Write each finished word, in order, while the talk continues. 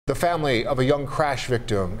The family of a young crash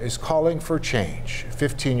victim is calling for change.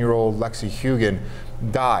 15-year-old Lexi Hughan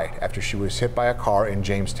died after she was hit by a car in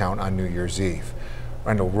Jamestown on New Year's Eve.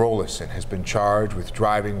 Randall Rollison has been charged with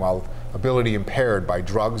driving while ability impaired by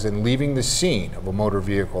drugs and leaving the scene of a motor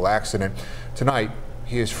vehicle accident. Tonight,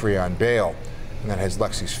 he is free on bail, and that has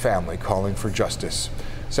Lexi's family calling for justice.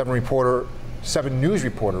 7 News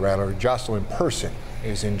reporter Jocelyn Person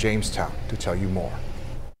is in Jamestown to tell you more.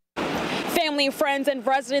 Family, friends, and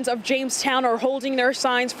residents of Jamestown are holding their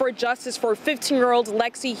signs for justice for 15-year-old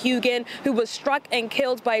Lexi Hughan, who was struck and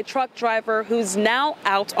killed by a truck driver who's now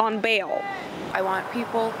out on bail. I want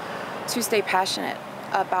people to stay passionate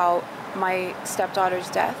about my stepdaughter's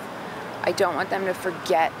death. I don't want them to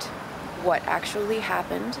forget what actually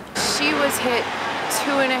happened. She was hit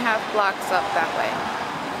 2.5 blocks up that way.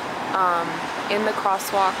 In the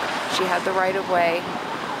crosswalk, she had the right of way.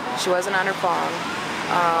 She wasn't on her phone.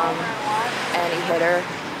 And he hit her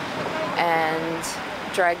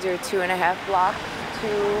and dragged her 2.5 blocks to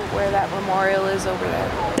where that memorial is over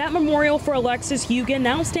there. That memorial for Alexis Hughan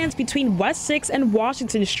now stands between West 6th and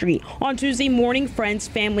Washington Street. On Tuesday morning, friends,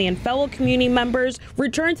 family, and fellow community members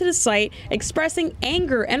returned to the site, expressing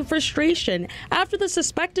anger and frustration after the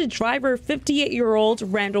suspected driver, 58-year-old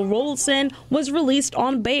Randall Rollison, was released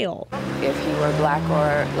on bail. If he were black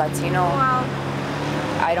or Latino,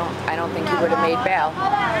 I don't think he would have made bail.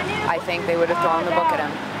 I think they would have thrown the book at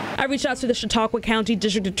him. I reached out to the Chautauqua County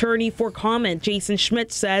District Attorney for comment. Jason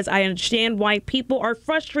Schmidt says, "I understand why people are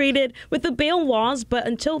frustrated with the bail laws, but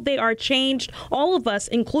until they are changed, all of us,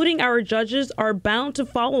 including our judges, are bound to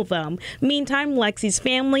follow them." Meantime, Lexi's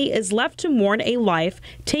family is left to mourn a life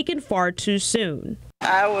taken far too soon.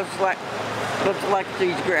 I was with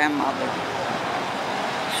Lexi's grandmother.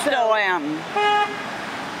 Still am.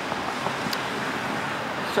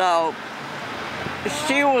 So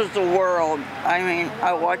she was the world. I mean,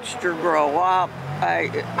 I watched her grow up. I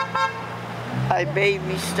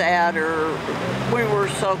babysat her. We were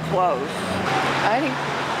so close. I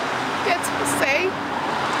get to say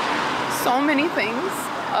so many things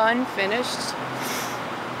unfinished.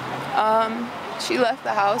 She left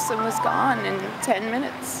the house and was gone in 10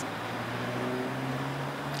 minutes.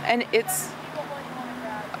 And it's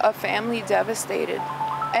a family devastated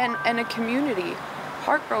and a community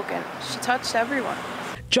heartbroken. She touched everyone.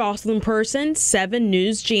 Jocelyn Person, 7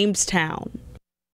 News, Jamestown.